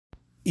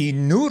Y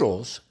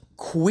Noodles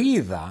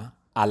cuida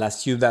a la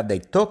ciudad de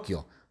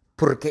Tokio,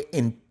 porque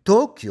en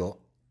Tokio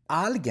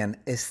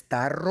alguien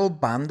está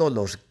robando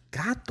los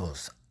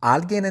gatos.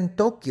 Alguien en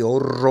Tokio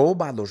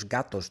roba los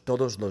gatos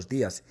todos los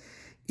días.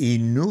 Y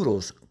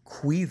Noodles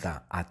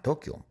cuida a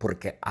Tokio,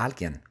 porque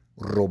alguien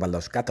roba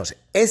los gatos.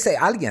 Ese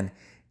alguien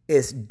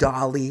es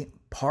Dolly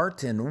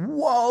Parton.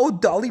 ¡Wow!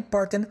 Dolly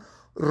Parton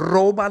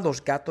roba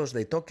los gatos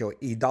de Tokio.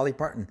 Y Dolly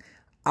Parton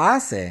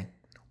hace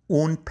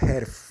un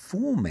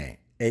perfume.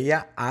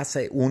 Ella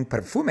hace un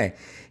perfume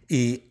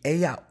y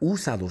ella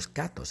usa los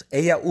gatos.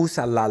 Ella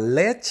usa la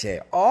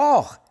leche.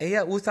 ¡Oh!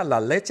 Ella usa la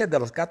leche de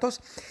los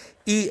gatos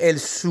y el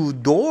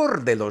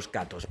sudor de los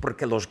gatos,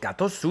 porque los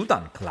gatos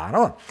sudan,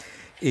 claro.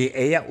 Y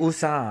ella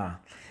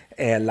usa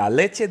la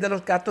leche de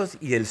los gatos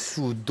y el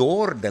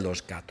sudor de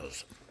los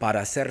gatos para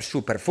hacer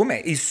su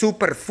perfume. Y su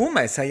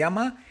perfume se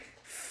llama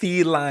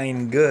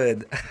Feline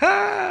Good.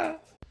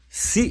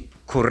 Sí,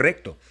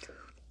 correcto.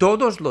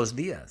 Todos los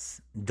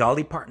días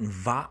Dolly Parton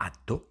va a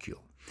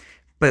Tokio,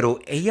 pero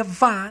ella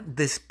va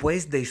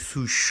después de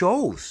sus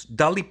shows.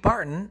 Dolly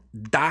Parton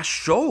da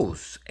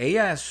shows.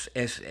 Ella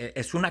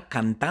es una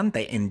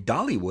cantante en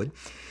Dollywood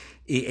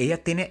y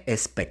ella tiene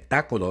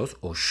espectáculos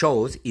o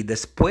shows y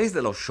después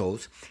de los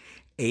shows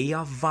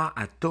ella va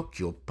a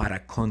Tokio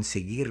para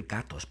conseguir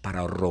gatos,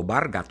 para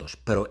robar gatos,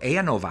 pero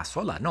ella no va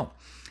sola, no.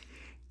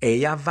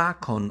 Ella va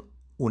con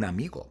un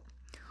amigo.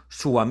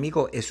 Su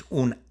amigo es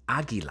un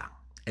águila.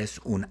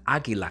 Es un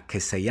águila que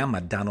se llama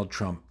Donald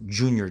Trump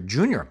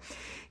Jr.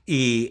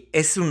 Y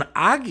es un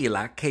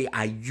águila que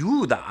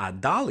ayuda a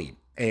Dolly.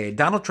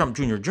 Donald Trump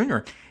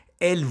Jr.,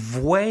 él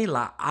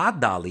vuela a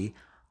Dolly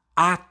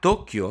a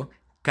Tokio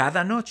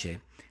cada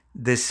noche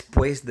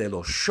después de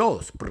los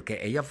shows, porque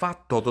ella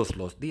va todos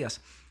los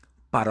días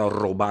para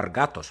robar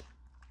gatos.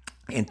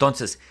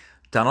 Entonces,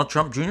 Donald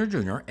Trump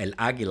Jr., el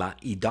águila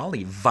y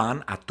Dolly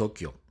van a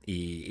Tokio.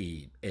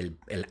 Y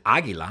el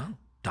águila,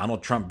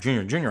 Donald Trump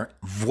Jr.,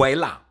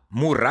 vuela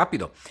muy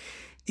rápido.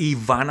 Y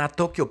van a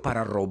Tokio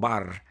para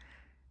robar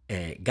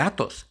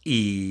gatos.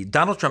 Y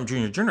Donald Trump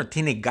Jr.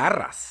 tiene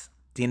garras.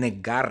 Tiene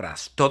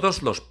garras.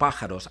 Todos los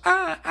pájaros.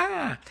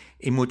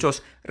 Y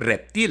muchos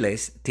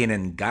reptiles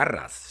tienen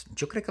garras.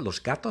 Yo creo que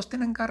los gatos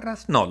tienen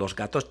garras. No, los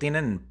gatos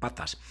tienen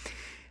patas.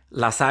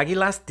 Las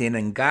águilas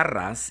tienen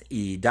garras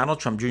y Donald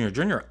Trump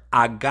Jr.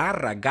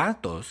 agarra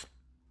gatos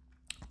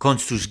con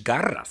sus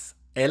garras.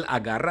 Él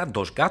agarra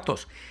 2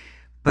 gatos.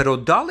 Pero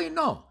Dolly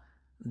no.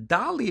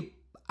 Dolly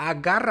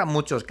agarra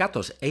muchos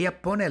gatos.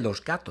 Ella pone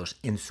los gatos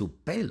en su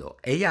pelo.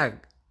 Ella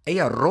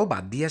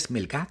roba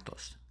 10,000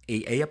 gatos.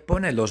 Y ella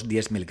pone los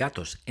 10,000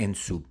 gatos en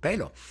su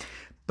pelo.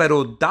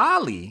 Pero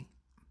Dolly,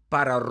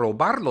 para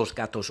robar los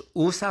gatos,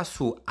 usa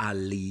su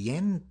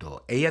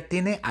aliento. Ella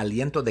tiene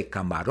aliento de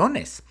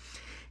camarones.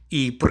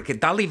 Y porque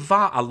Dolly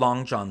va a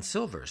Long John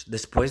Silver's.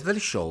 Después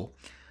del show,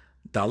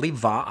 Dolly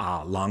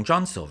va a Long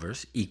John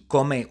Silver's y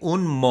come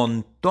un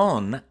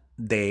montón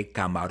de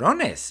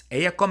camarones.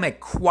 Ella come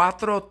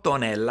 4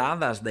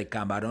 toneladas de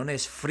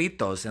camarones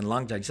fritos en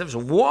Long John Silver's.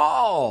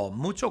 ¡Wow!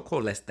 Mucho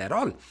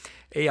colesterol.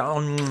 Ella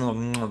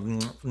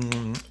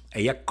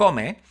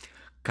come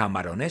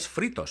camarones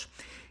fritos.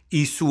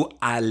 Y su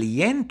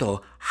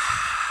aliento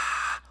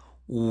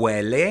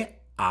huele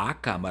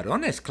a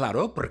camarones,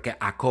 claro, porque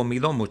ha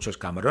comido muchos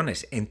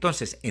camarones.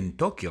 Entonces, en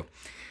Tokio,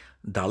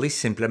 Dolly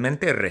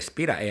simplemente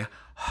respira. Ella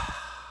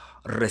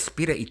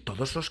respira y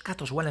todos los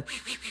gatos huelen.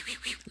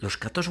 Los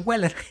gatos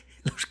huelen.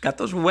 Los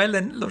gatos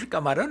huelen los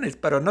camarones,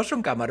 pero no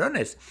son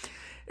camarones.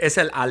 Es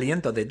el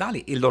aliento de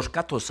Dolly. Y los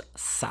gatos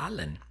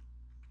salen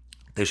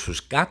de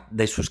sus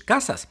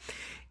casas.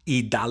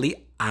 Y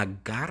Dolly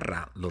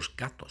agarra los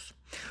gatos.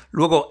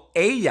 Luego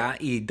ella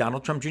y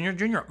Donald Trump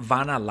Jr.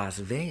 van a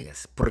Las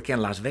Vegas, porque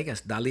en Las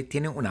Vegas Dolly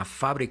tiene una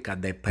fábrica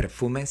de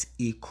perfumes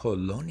y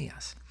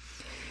colonias.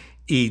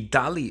 Y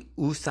Dolly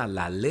usa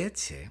la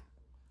leche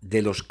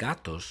de los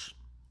gatos,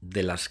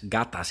 de las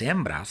gatas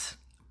hembras,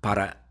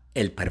 para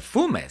el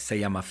perfume. Se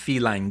llama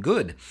Feline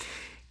Good.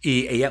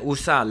 Y ella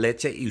usa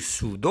leche y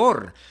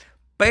sudor,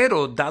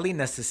 pero Dolly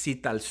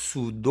necesita el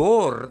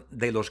sudor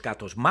de los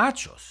gatos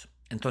machos.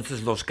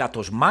 Entonces los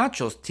gatos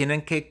machos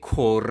tienen que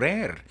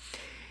correr.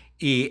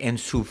 Y en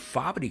su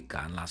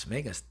fábrica en Las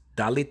Vegas,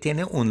 Dolly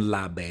tiene un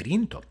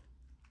laberinto.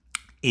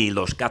 Y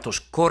los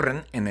gatos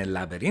corren en el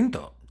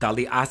laberinto.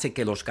 Dolly hace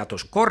que los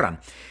gatos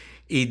corran.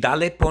 Y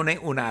Dolly pone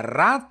una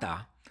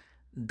rata.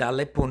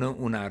 Dolly pone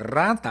una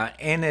rata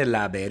en el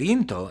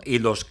laberinto. Y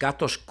los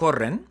gatos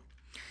corren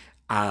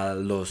a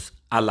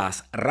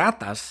las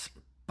ratas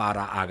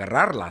para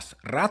agarrar las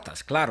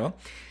ratas, claro.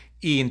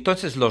 Y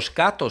entonces los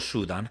gatos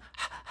sudan.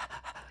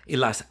 Y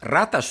las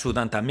ratas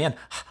sudan también.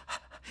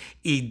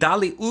 Y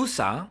Dolly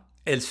usa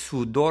el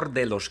sudor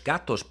de los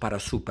gatos para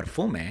su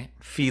perfume,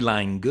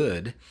 Feline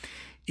Good.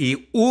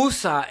 Y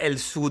usa el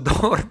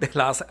sudor de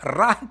las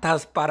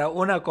ratas para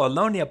una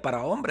colonia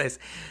para hombres.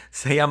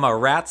 Se llama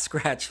Rat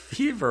Scratch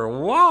Fever.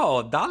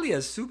 ¡Wow! Dolly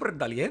es súper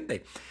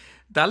valiente.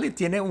 Dolly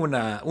tiene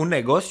un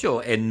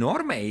negocio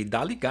enorme y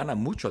Dolly gana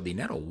mucho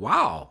dinero.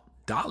 ¡Wow!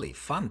 Dolly,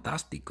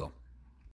 fantástico.